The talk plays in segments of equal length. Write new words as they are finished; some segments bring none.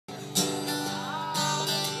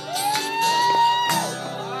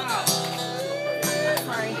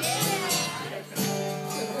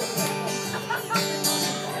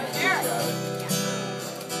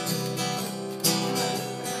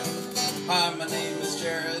my name is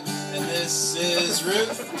Jarett, and this is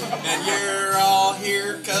Ruth, and you're all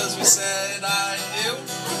here because we said I do.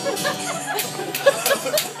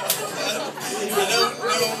 I don't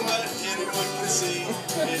know what anyone can see in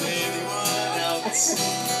anyone else.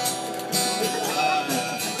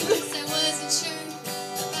 I wasn't sure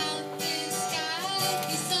about this guy.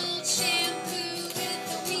 He sold shampoo with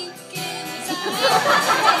the wink in his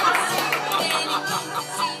eye.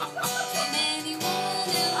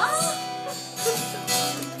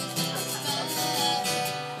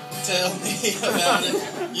 Tell me about it.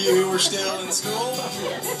 You were still in school.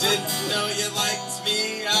 Didn't know you liked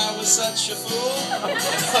me. I was such a fool.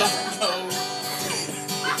 Oh no.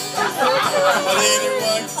 But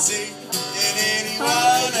anyone can see in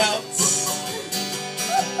anyone else.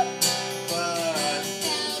 But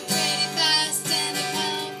fell pretty fast and it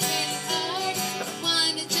fell pretty hard.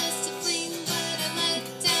 Wanted just to fling, but I let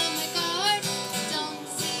down my guard. Don't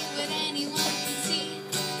see what anyone can see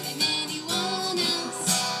in anyone else.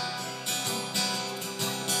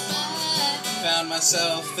 found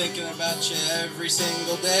myself thinking about you every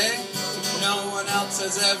single day. No one else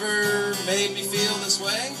has ever made me feel this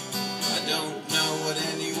way. I don't know what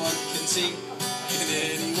anyone can see in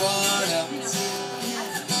anyone else.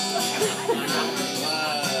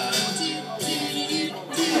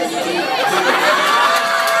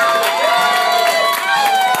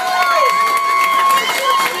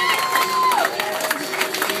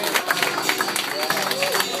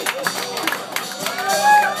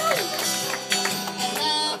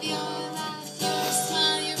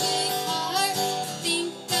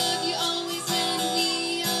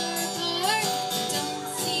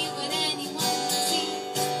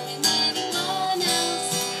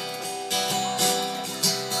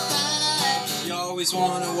 Always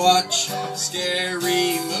want to watch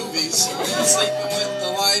scary movies. Sleeping with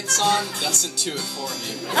the lights on doesn't do it for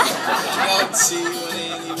me. I don't see what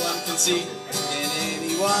anyone can see in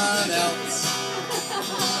anyone else.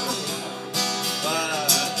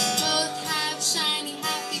 Both have shiny,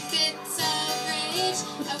 happy bits of rage.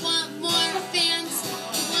 I want more fans,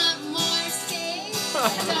 you want more stage. I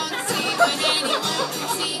don't see what anyone can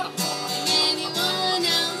see in anyone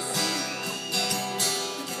else.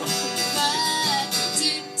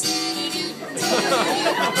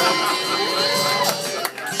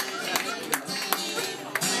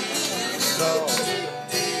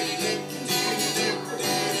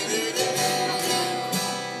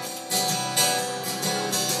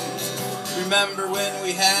 Remember when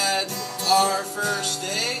we had our first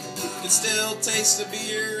date? Could still taste the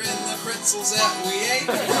beer and the pretzels that we ate.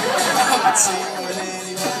 I don't see what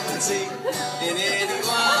anyone can see in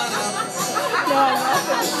anyone else. No, I'm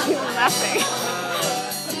laughing. I'm laughing.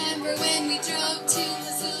 Remember when we drove to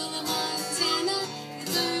Missoula, Montana? You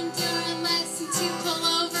learned your lesson to pull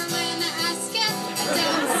over when I ask you. I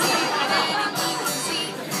don't see what anyone can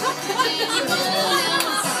see in anyone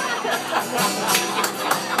else.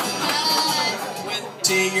 Went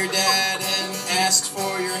to your dad and asked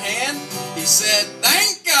for your hand. He said,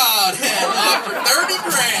 "Thank God," and offered 30